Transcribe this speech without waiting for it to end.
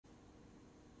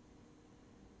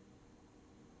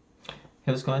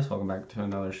Hey, what's going on, guys? Welcome back to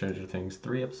another Stranger Things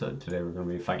 3 episode. Today we're going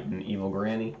to be fighting Evil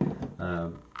Granny.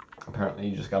 Apparently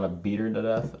you just got to beat her to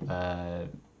death.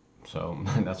 So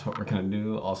that's what we're going to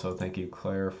do. Also, thank you,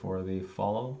 Claire, for the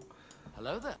follow.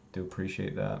 Hello there. Do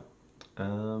appreciate that.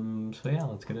 So yeah,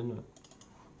 let's get into it.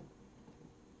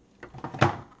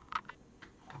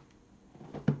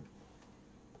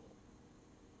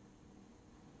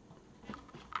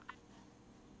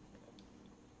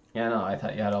 Yeah, no, I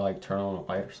thought you had to like turn on a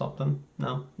light or something.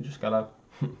 No, you just gotta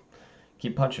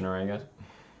keep punching her, I guess.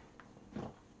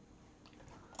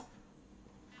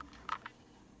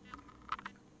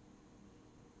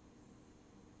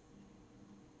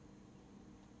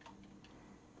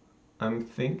 I'm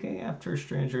thinking after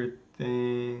Stranger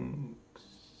Things.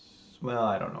 Well,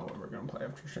 I don't know what we're gonna play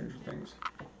after Stranger Things.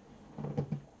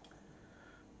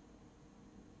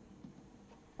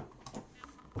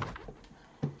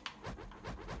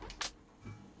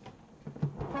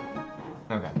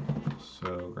 Okay,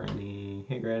 so Granny.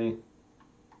 Hey, Granny.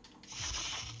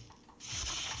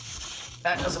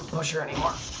 That doesn't push her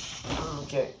anymore.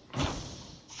 Okay.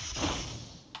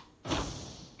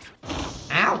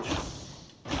 Ouch!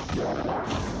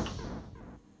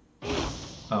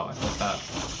 Oh, I thought that.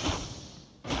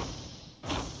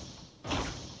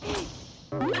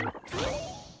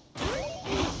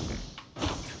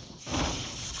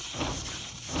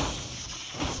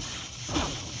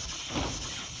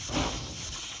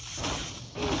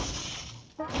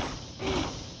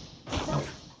 Oh.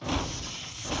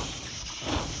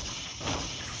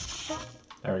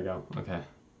 There we go. Okay.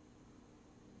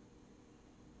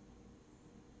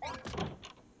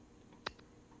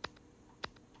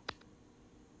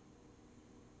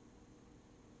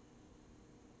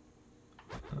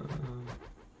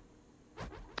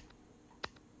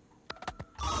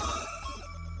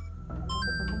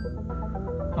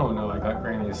 Oh no, I got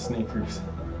Granny's sneakers.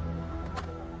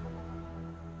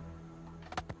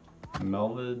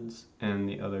 Melvid's and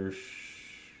the other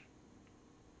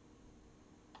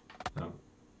No.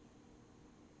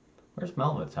 Where's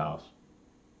Melvid's house?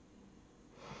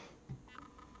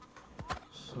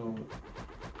 So...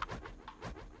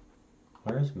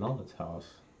 Where's Melvid's house?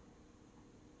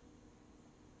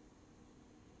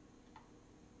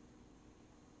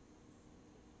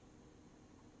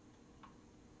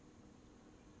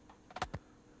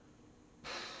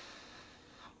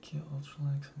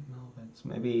 Ultralex and Melvid's.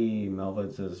 Maybe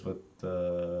Melvid's is with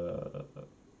the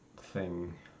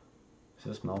thing. Is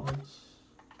this Melvid's?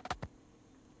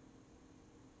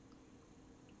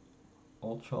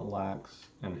 Ultralax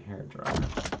and hair dryer.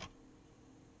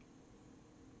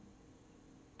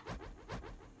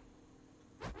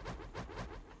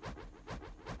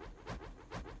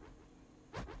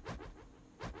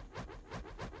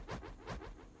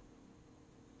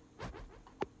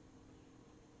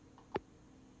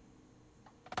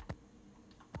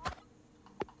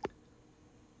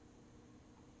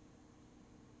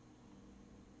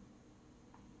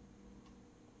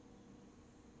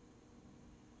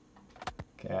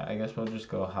 Okay, I guess we'll just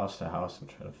go house to house and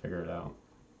try to figure it out.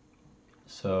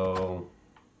 So,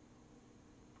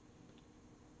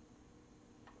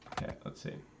 okay, let's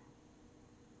see.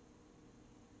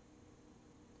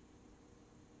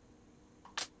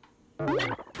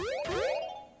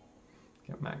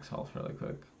 Get max health really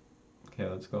quick. Okay,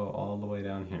 let's go all the way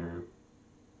down here.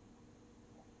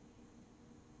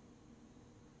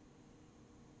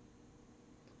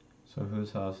 So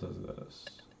whose house is this?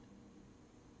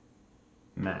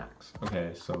 Max.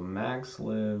 Okay, so Max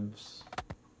lives...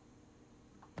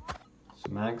 So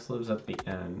Max lives at the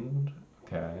end.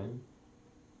 Okay.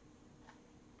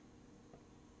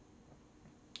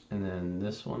 And then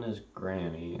this one is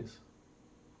Granny's.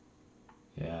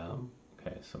 Yeah.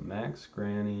 Okay, so Max,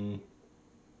 Granny...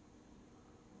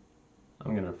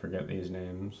 I'm gonna forget these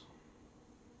names.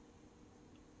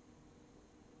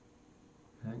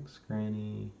 Max,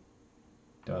 Granny,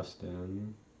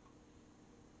 Dustin...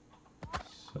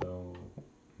 So,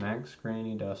 Max,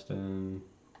 Granny, Dustin.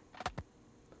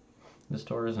 This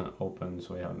door isn't open,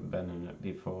 so we haven't been in it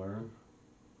before.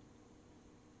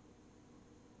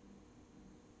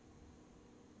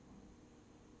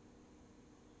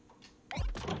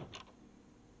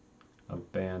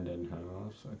 Abandoned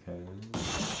house, okay.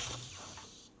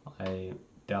 I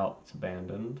doubt it's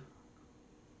abandoned.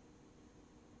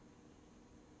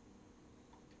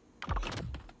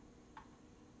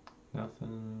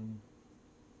 Nothing.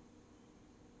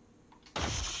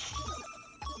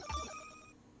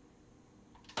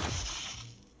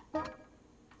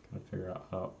 Gotta figure out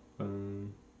how to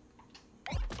open.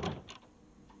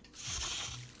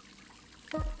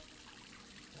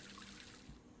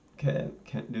 Okay,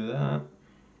 can't do that.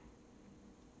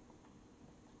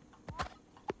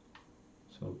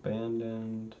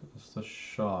 abandoned. That's the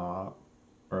shop.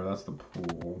 Or that's the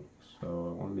pool. So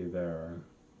it won't be there.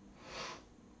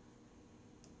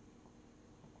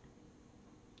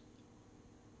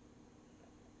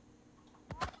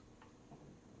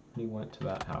 He went to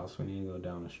that house. We need to go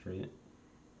down the street.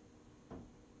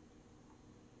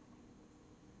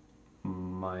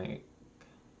 Mike.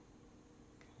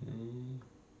 Okay.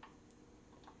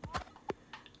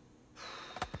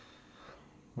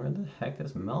 Where the heck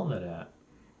is Melvin at?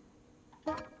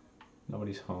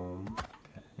 Nobody's home.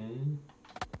 Okay.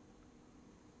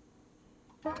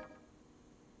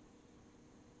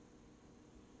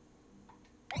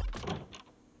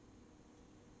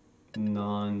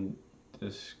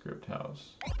 Nondescript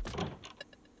house.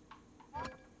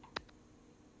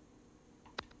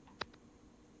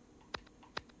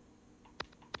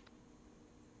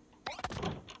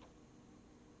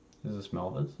 Is this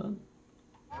Melvin's then?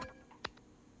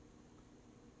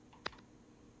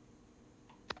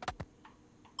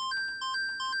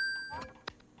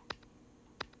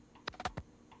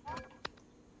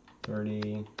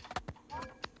 $30,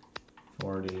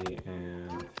 $40,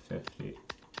 and $50.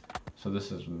 So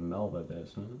this is Melvin,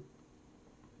 isn't it?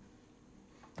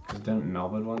 Because didn't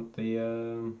Melvin want the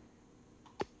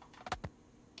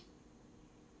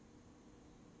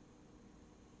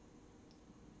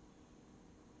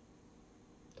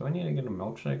Do I need to get a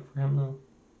milkshake for him though?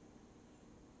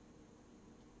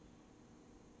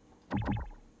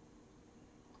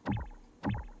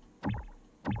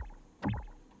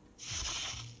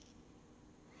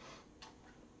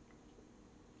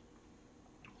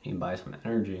 He can buy some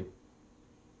energy.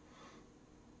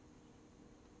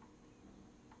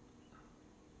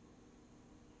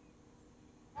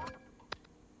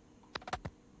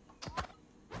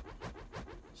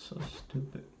 So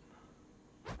stupid.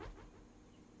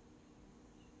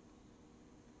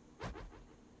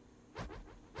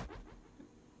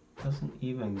 Doesn't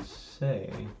even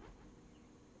say.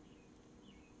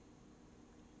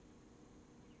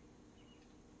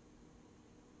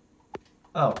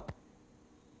 Oh.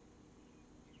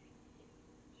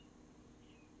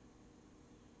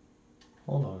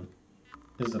 Hold on.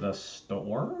 Is it a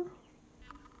store?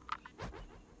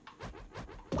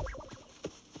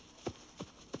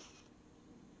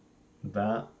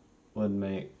 That would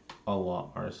make a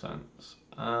lot more sense.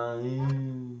 I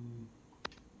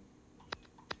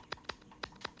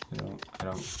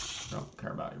don't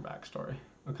care about your backstory.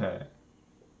 Okay.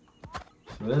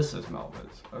 So this is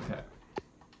Melvin's. Okay.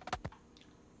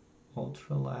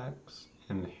 Ultralax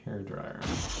and hairdryer.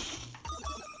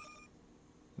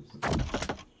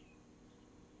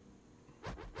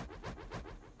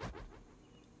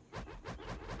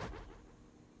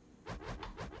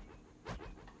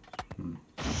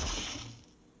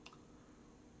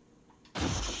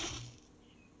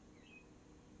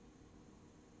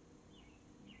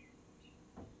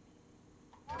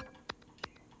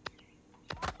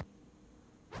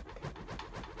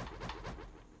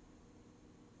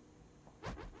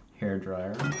 Hair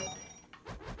dryer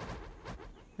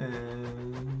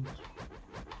and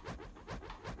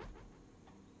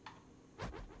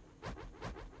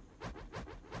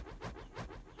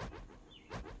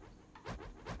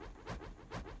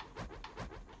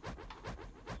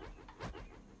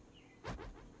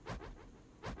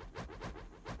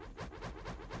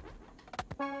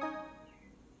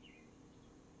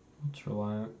let's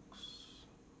relax.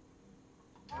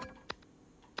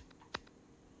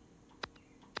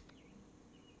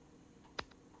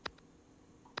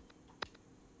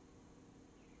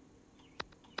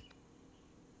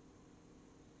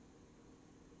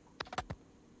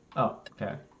 Oh,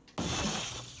 okay.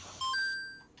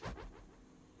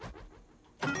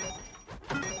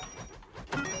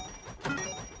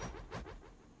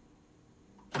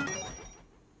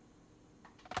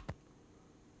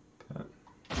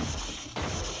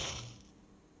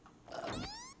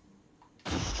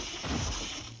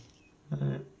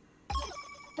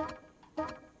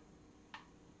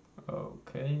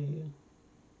 Okay.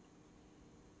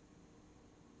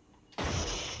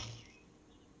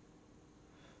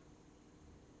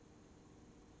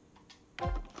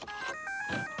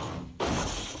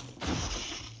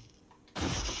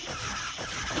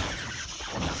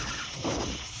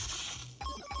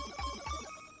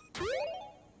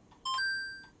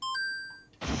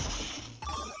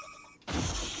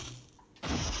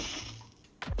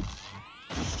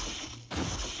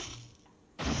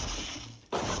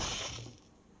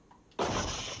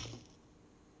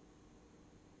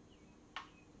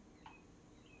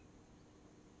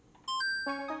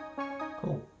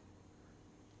 Cool.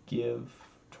 Give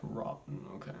to Robin.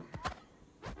 Okay.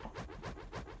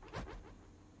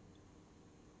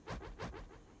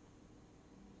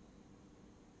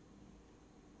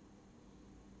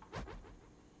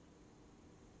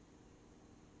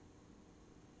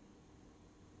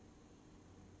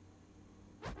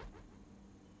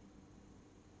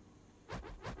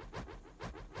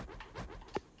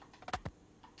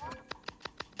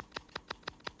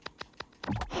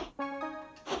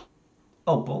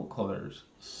 Oh, bolt cutters.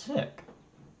 Sick.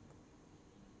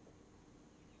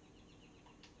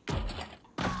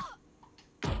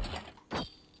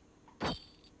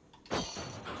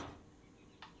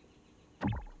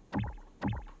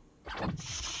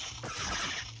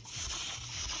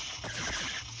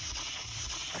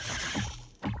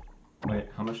 Wait,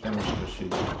 how much damage does she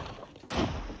do?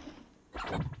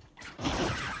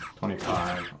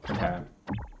 25. Okay.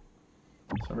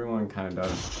 So everyone kind of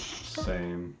does the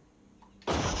same.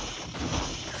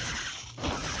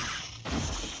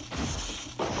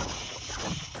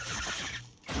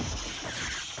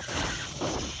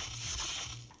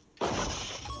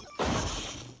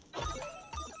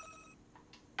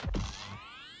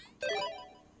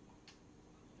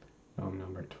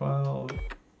 Number 12.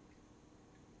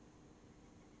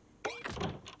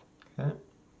 Okay.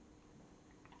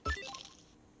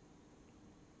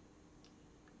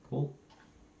 Cool.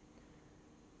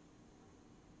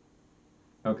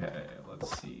 Okay,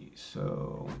 let's see.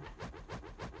 So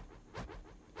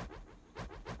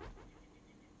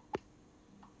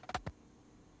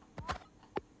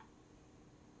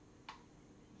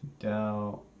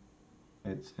doubt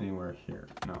it's anywhere here.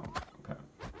 No. Okay.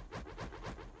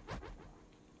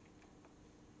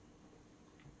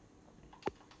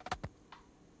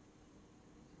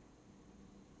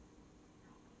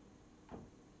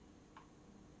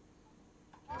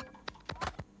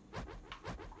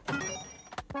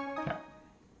 Okay.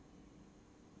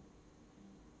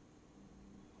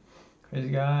 Crazy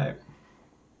guy.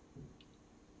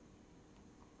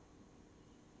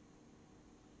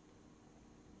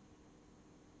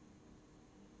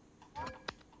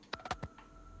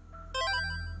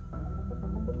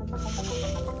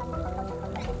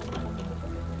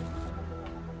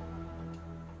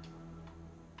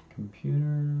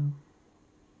 Computer.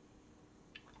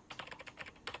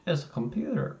 It's a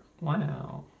computer.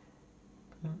 Wow.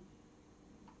 Okay.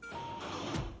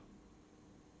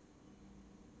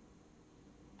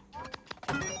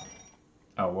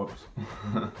 Oh, whoops.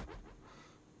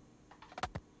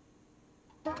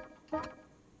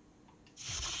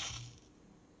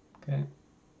 Okay.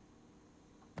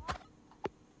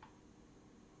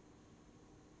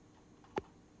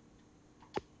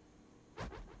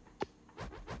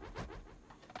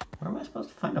 Where am I supposed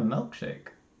to find a milkshake?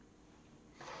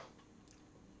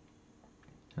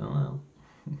 I don't know.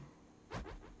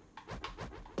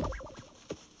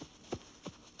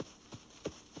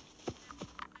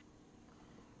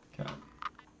 Okay.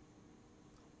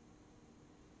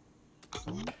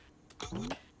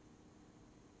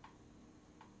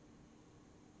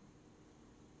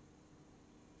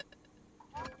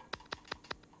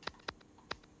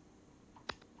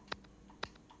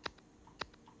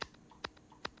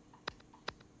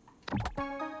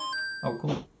 Oh,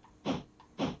 cool.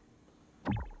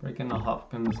 Break into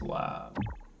Hopkins' lab.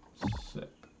 Sick.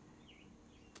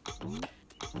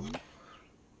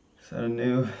 Is that a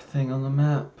new thing on the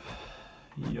map?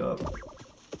 Yup.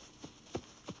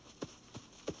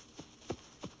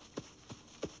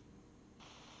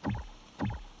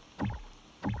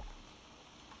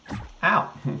 Ow!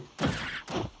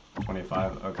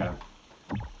 25, okay.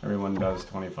 Everyone does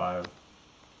 25.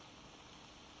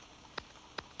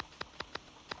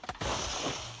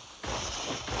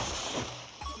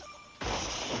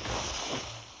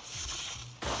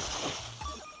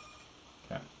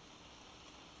 Okay.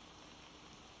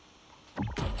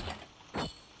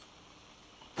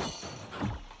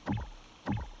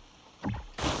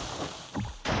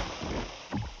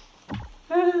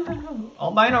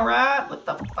 Albino rat? What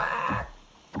the fuck?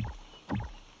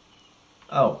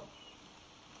 Oh.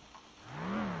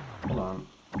 Hold on.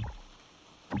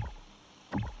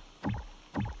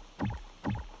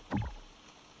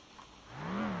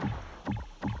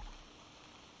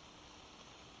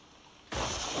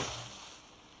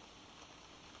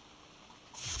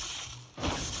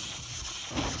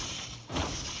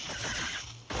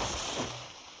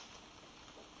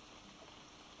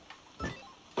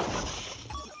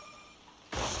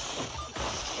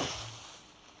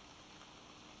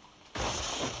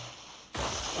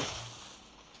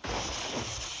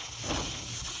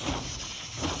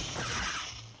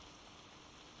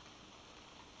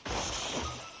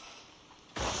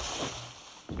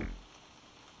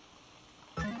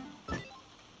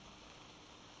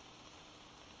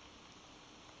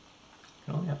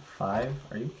 I only have 5?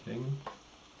 Are you kidding me?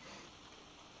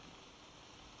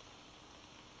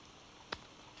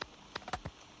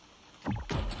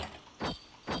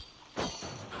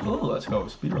 Oh, let's go.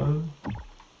 Speedrun.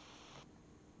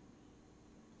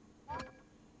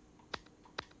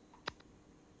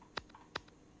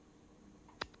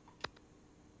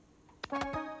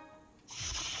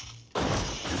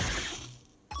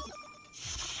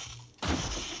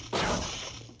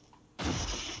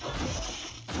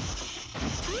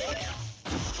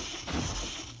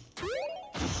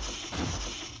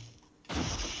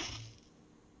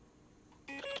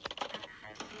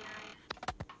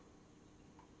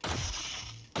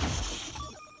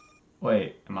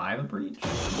 Wait, am I the breach?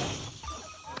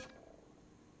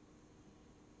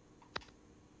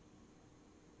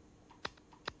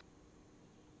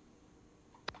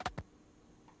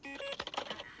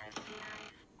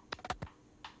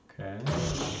 Okay.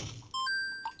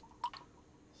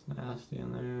 It's nasty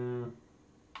in there.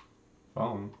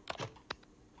 Phone.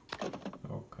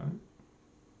 Okay.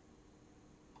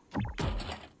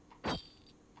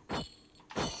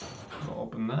 We'll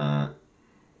open that.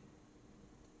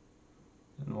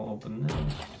 And we'll open this.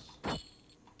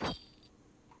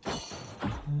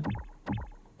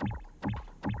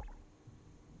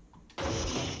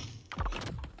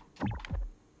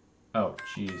 Oh,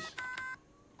 jeez.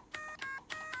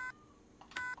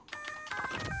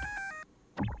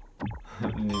 I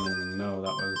didn't even know that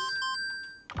was...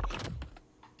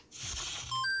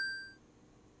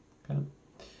 Okay.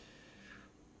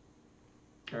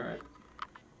 Alright.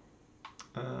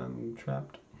 I'm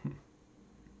trapped.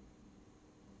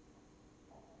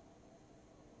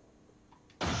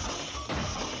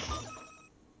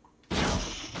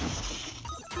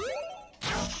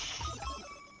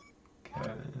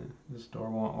 Okay, this door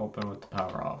won't open with the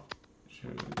power off.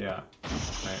 Yeah,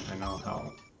 I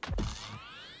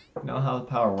know how the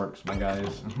power works, my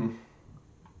guys.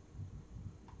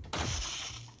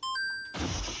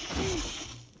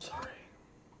 Sorry.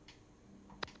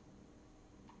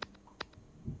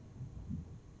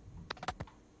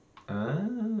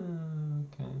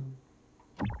 Okay.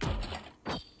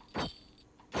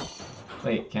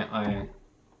 Wait, can't I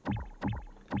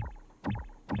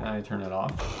turn it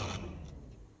off?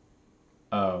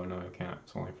 Oh, no, I can't.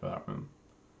 It's only for that room.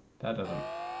 That doesn't...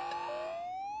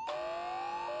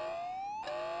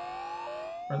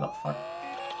 Where the fuck?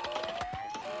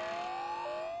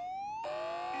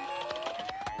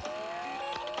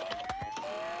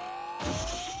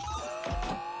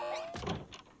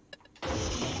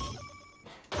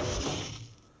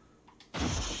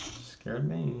 Scared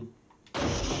me.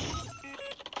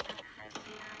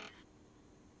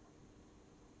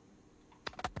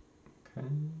 Okay.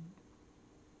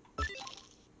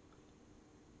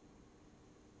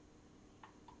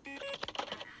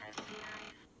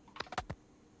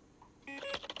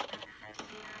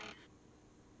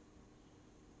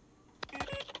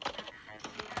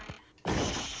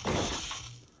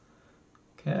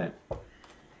 Okay.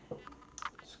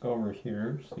 Let's go over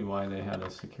here, see why they had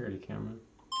a security camera.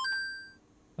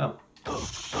 Oh.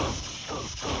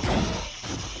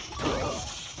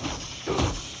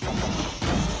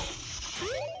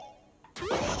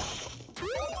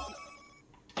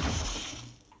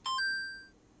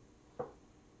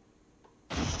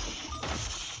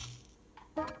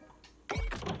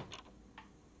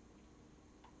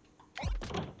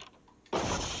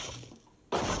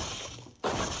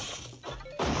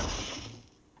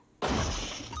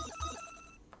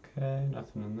 Okay,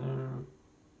 nothing in there.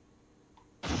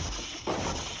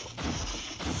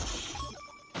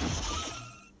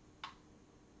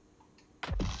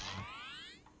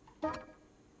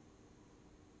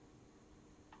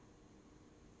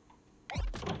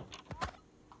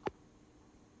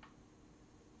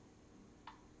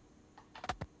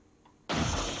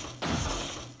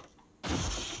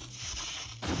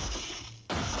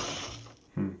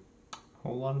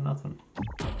 Whole lot of nothing.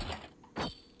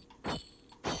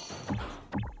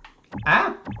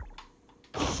 Ah!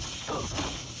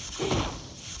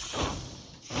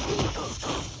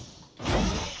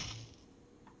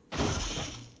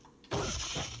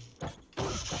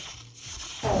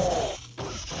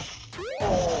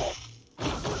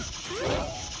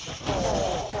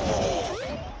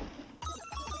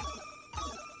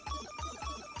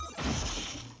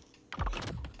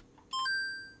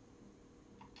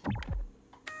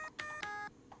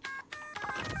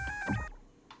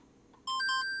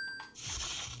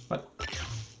 What?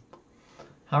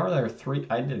 How are there three?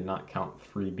 I did not count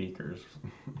 3 beakers.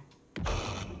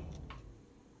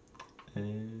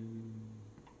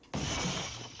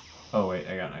 Oh wait,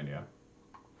 I got an idea.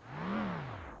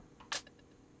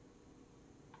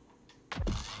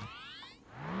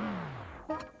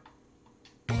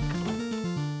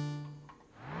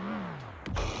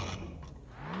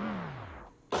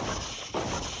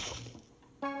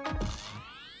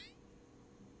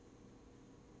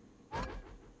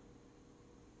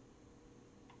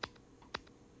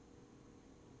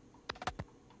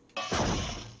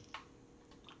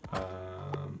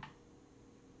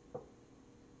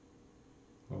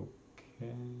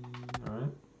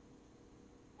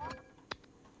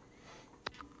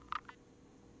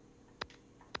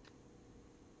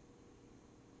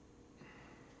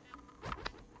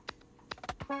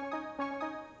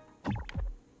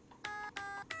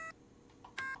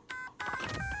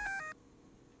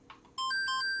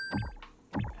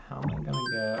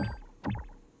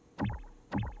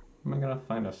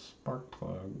 a spark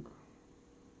plug.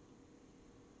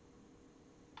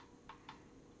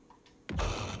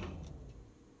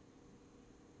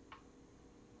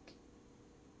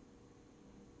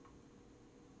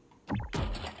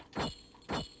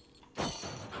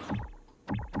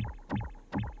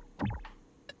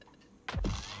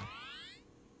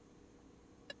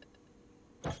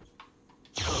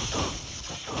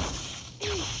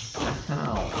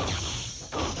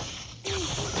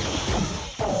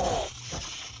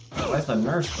 Why's the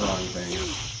nurse throwing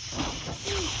things?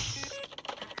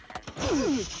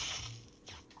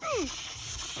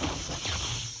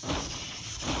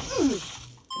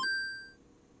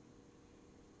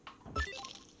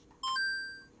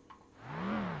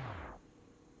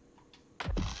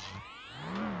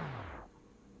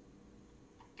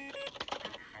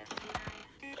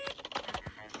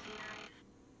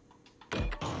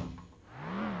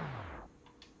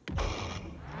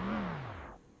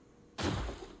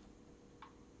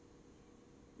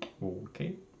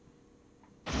 Okay.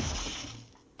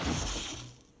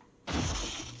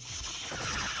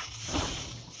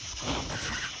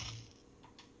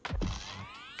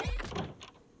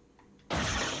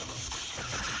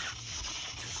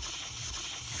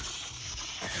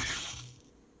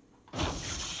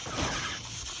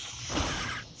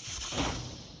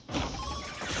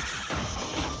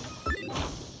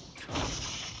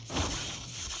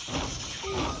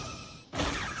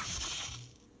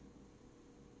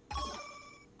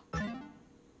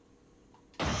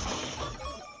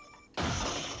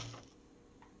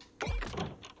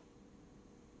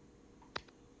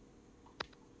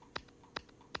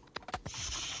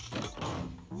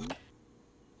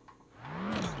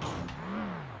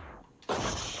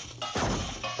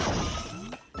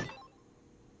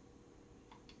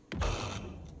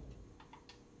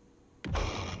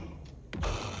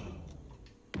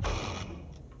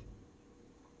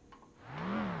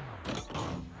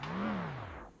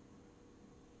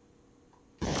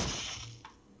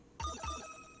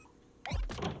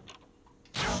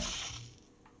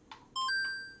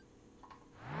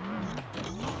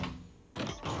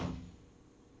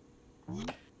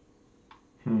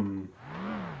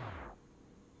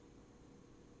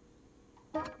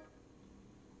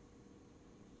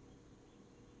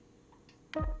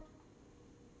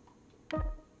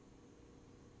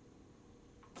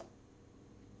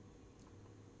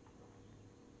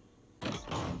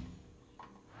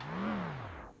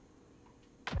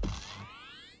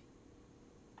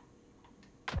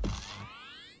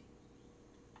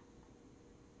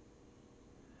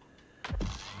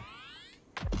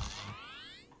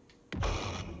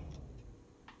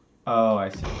 Oh, I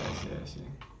see.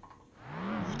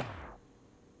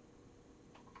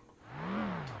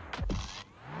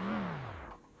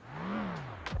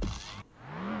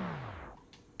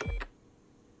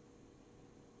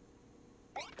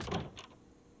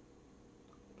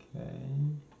 Okay.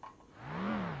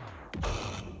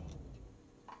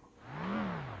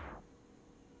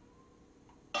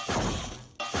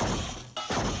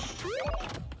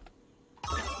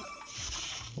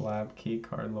 Lab key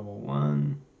card level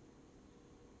 1.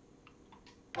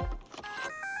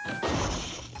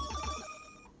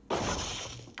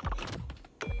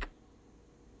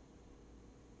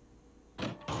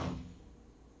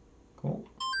 Cool.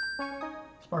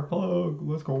 Spark plug,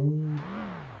 let's go.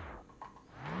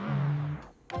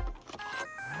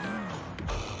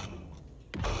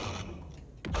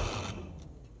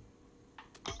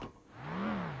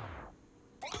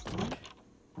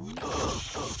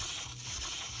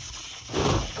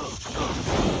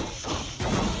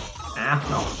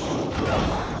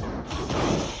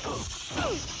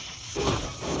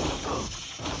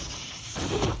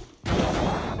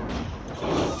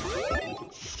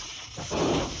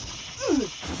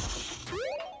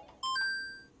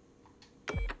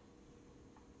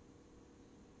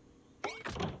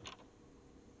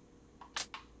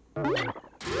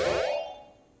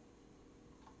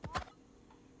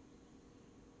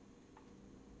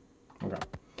 Okay.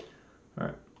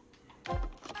 Alright.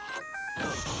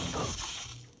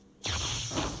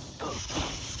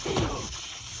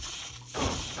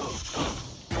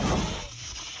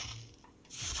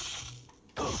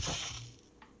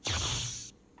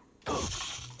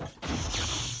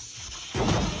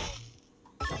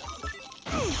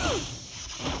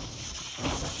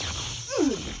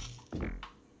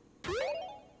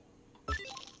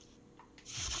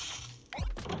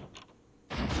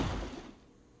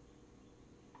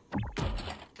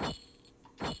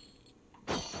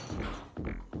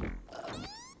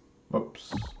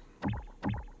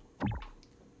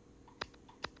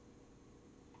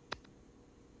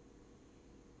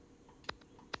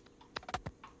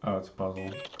 that's a puzzle.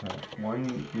 Okay.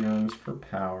 One yearns for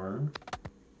power.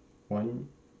 One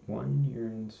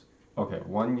yearns. Okay,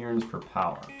 one yearns for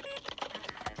power.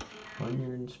 One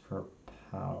yearns for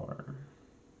power.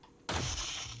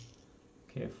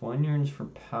 Okay, if one yearns for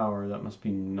power, that must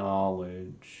be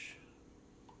knowledge.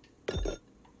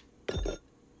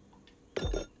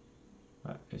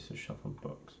 That is a shuffle of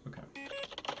books. Okay.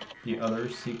 The other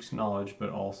seeks knowledge,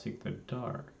 but all seek the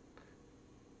dark.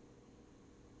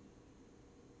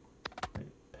 Wait,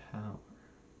 power.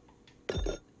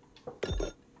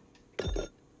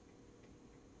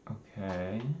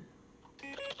 Okay.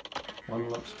 One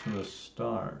looks to the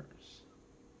stars.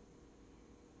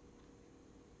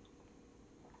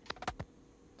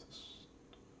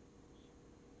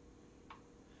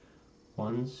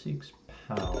 One seeks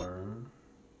power.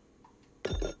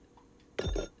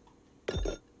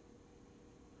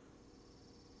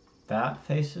 That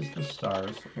faces the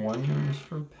stars. One yearns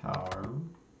for power.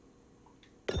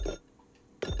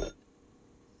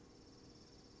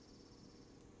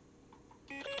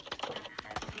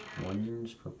 One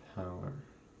yearns for power.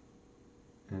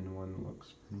 And one looks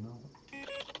for knowledge.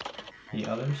 The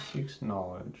other seeks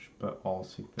knowledge, but all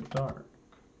seek the dark.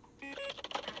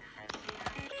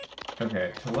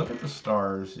 Okay, to look at the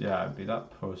stars, yeah, it'd be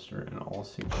that poster, and all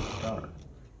seek the dark.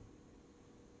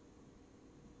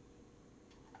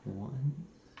 One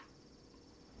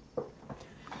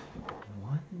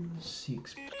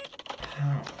seeks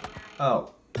power.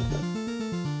 Oh.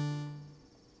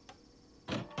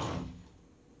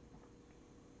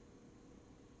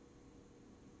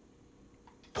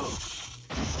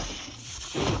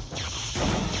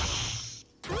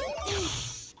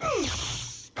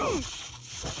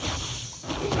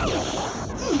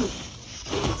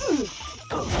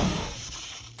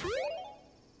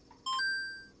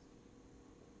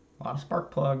 A lot of spark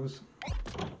plugs.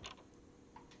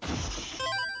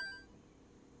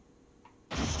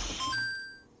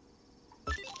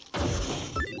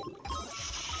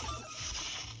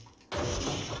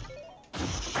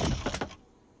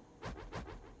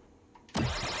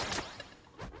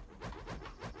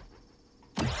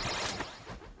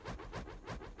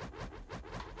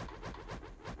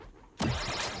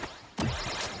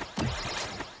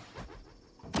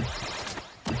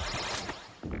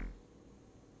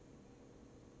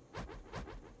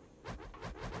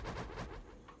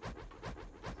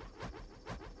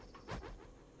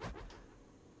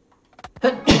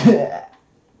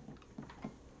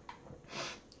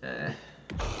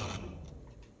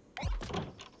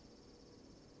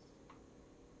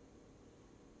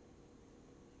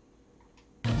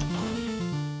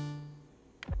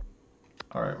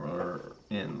 Alright, we're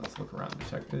in. Let's look around.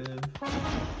 Detective.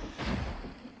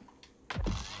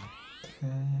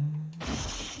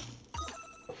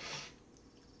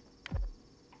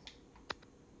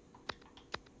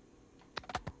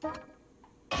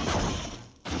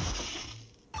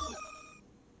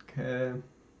 Okay.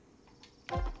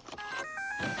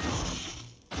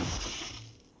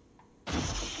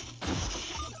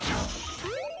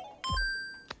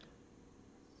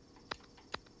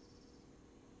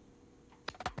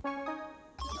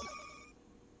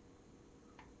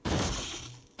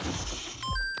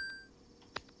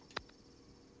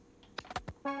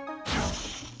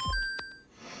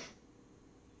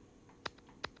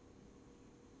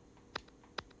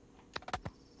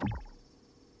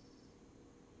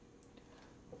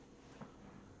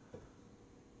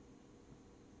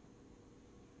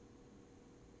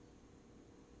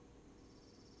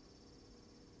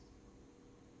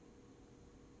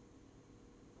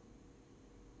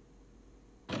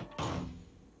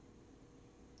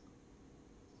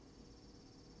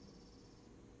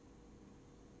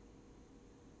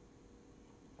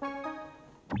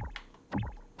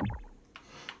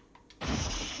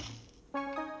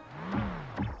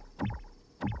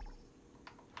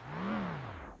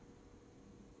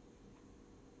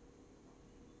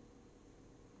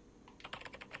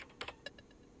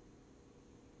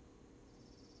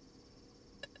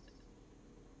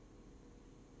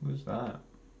 Who's that?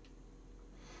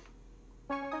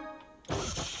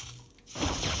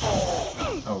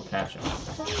 Oh, catch him.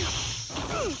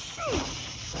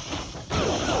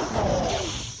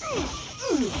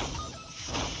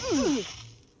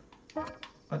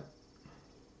 What?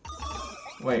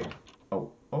 Wait.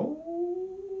 Oh. Oh.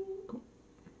 Cool.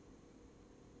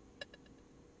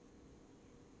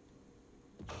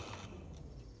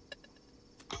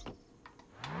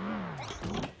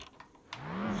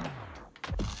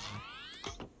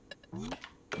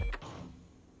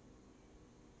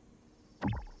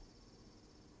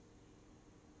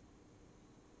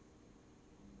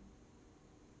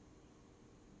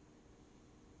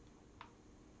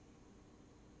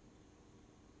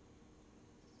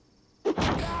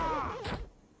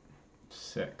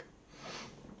 sick.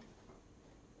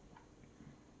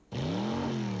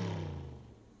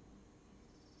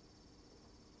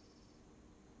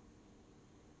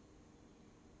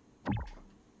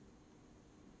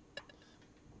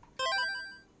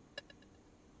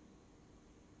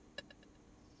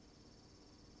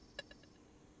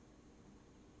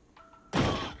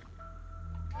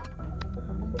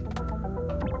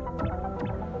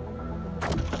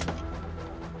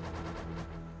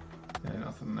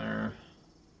 Nothing there.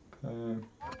 Okay.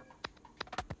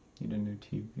 Need a new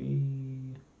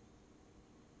TV.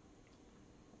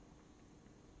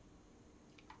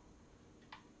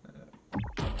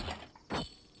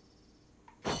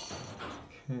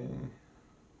 Okay.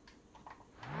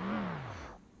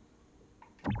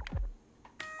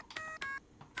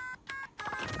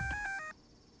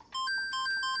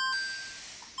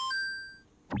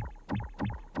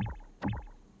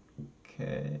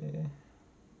 Okay.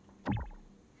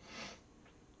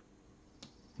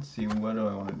 Let's see, what do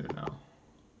I want to do now?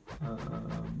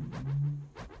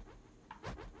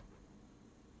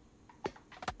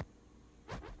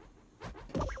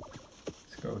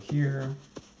 Let's go here.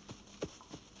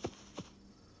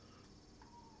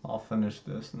 I'll finish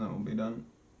this and then we'll be done.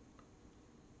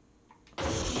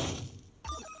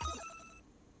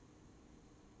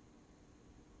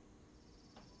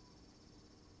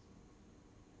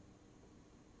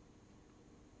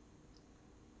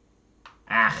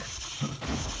 Ah!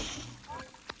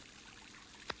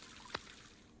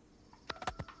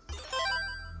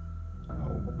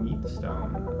 Oh,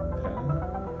 wheatstone. Okay.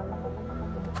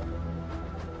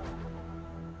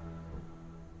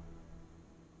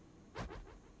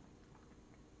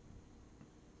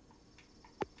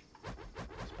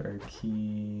 Spare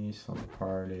key, sell the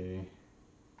party.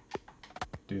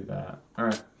 Do that.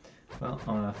 Alright. Well,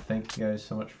 I want to thank you guys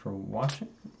so much for watching.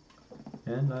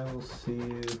 And I will see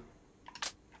you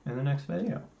in the next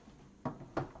video.